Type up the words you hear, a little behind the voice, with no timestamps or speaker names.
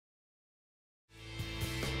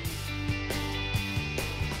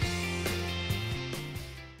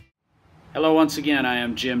Hello once again, I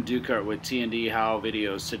am Jim Dukart with T&D How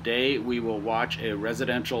Videos. Today we will watch a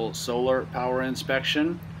residential solar power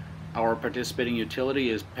inspection. Our participating utility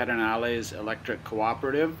is Pedernales Electric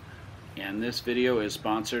Cooperative, and this video is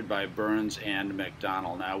sponsored by Burns and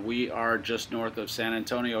McDonnell. Now we are just north of San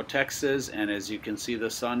Antonio, Texas, and as you can see the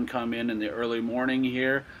sun come in the early morning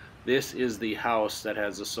here. This is the house that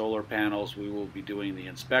has the solar panels we will be doing the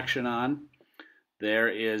inspection on. There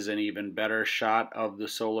is an even better shot of the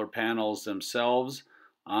solar panels themselves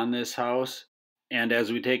on this house. And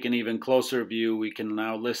as we take an even closer view, we can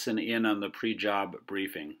now listen in on the pre-job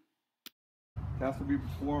briefing. Task will be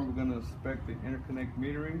performed. We're going to inspect the interconnect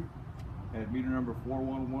metering at meter number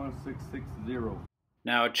 411660.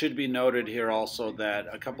 Now it should be noted here also that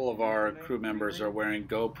a couple of our crew members are wearing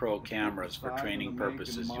GoPro cameras for training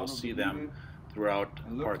purposes. You'll see them throughout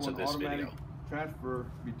parts of this video. Transfer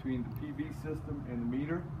between the PV system and the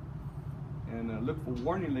meter, and look for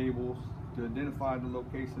warning labels to identify the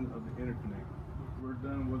location of the interconnect. We're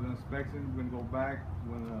done with the inspection. We're going to go back,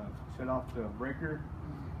 we're going to shut off the breaker,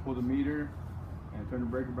 pull the meter, and turn the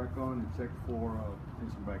breaker back on and check for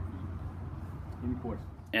potential backfeed. Any questions?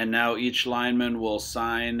 And now each lineman will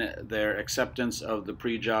sign their acceptance of the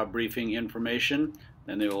pre-job briefing information,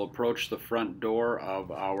 and they will approach the front door of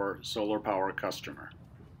our solar power customer.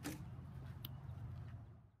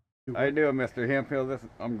 How you doing, Mr. Hemphill?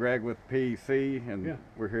 I'm Greg with PC, and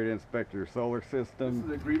we're here to inspect your solar system. This is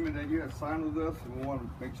the agreement that you have signed with us, and we want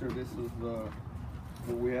to make sure this is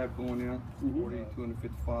what we have going in.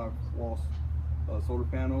 255 watts solar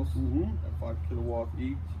panels at 5 kilowatts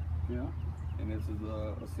each. Yeah. And this is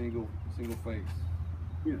a single phase.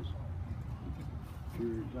 Yes.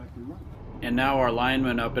 You're exactly right. And now our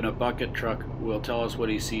lineman up in a bucket truck will tell us what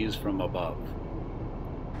he sees from above.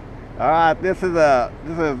 All right, this is a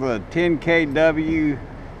 10 kW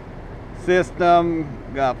system.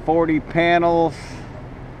 Got 40 panels,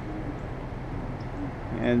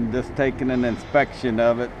 and just taking an inspection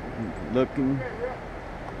of it. Looking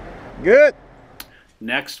good.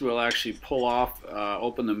 Next, we'll actually pull off,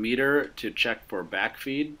 open the meter to check for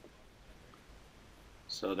backfeed.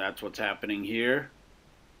 So that's what's happening here.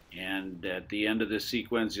 And at the end of this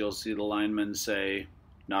sequence, you'll see the lineman say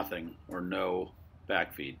nothing or no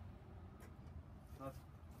backfeed.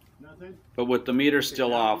 Nothing? But with the meter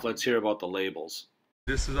still off, let's hear about the labels.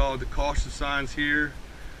 This is all the caution signs here,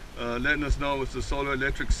 letting us know it's the solar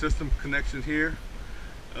electric system connection here.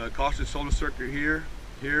 Caution solar circuit here.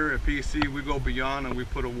 Here at PC, we go beyond and we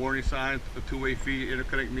put a warning sign for two-way feed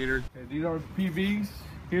interconnect meter. Okay, these are the PVs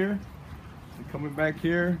here. And coming back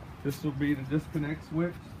here, this will be the disconnect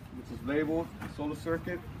switch, which is labeled solar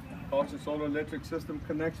circuit, caution solar electric system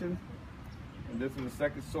connection. And this is the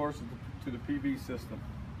second source to the PV system.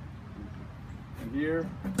 And here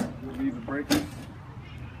will be the breakers.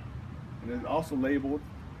 And it's also labeled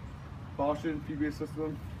caution PV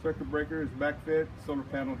system circuit breaker is backfed solar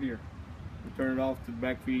panel here. We turn it off to the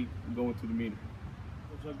backfeed and go into the meter.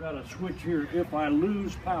 I've got a switch here. If I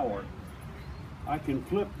lose power, I can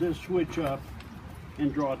flip this switch up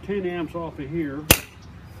and draw 10 amps off of here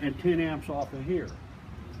and 10 amps off of here,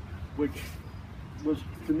 which was,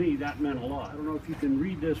 to me, that meant a lot. I don't know if you can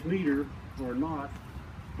read this meter or not,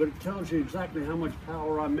 but it tells you exactly how much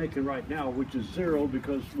power I'm making right now, which is 0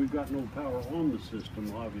 because we've got no power on the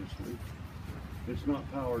system, obviously. It's not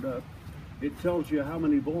powered up. It tells you how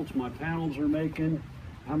many volts my panels are making,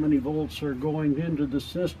 how many volts are going into the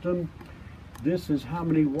system. This is how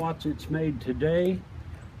many watts it's made today.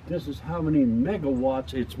 This is how many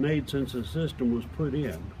megawatts it's made since the system was put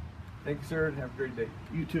in. Thank you, sir, and have a great day.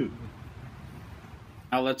 You too.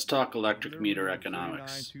 Now let's talk electric meter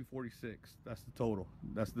economics. 246. That's the total.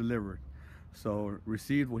 That's delivered. So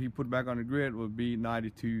received, what he put back on the grid would be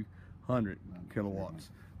 9,200 kilowatts.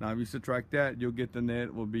 Now if you subtract that, you'll get the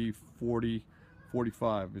net will be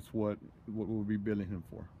 45. It's what we'll be billing him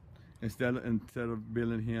for. Instead of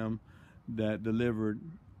billing him that delivered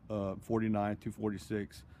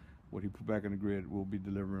 49,246, what he put back on the grid, we'll be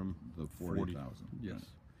delivering him the 40,000. Yes.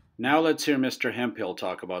 Now let's hear Mr. Hemphill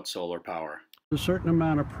talk about solar power. A certain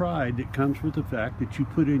amount of pride that comes with the fact that you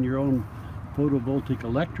put in your own photovoltaic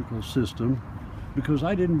electrical system, because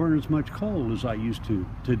I didn't burn as much coal as I used to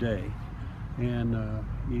today. And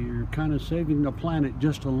you're kind of saving the planet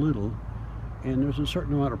just a little, and there's a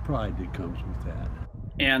certain amount of pride that comes with that.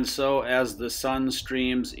 And so as the sun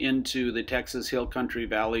streams into the Texas Hill Country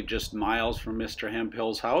Valley just miles from Mr.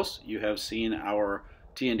 Hemphill's house, you have seen our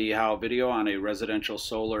T&D How video on a residential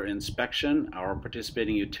solar inspection. Our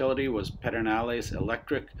participating utility was Pedernales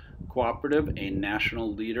Electric Cooperative, a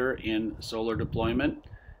national leader in solar deployment.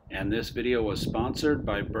 And this video was sponsored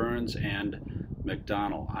by Burns and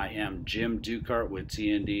McDonald. I am Jim Dukart with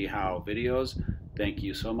T&D How Videos. Thank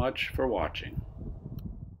you so much for watching.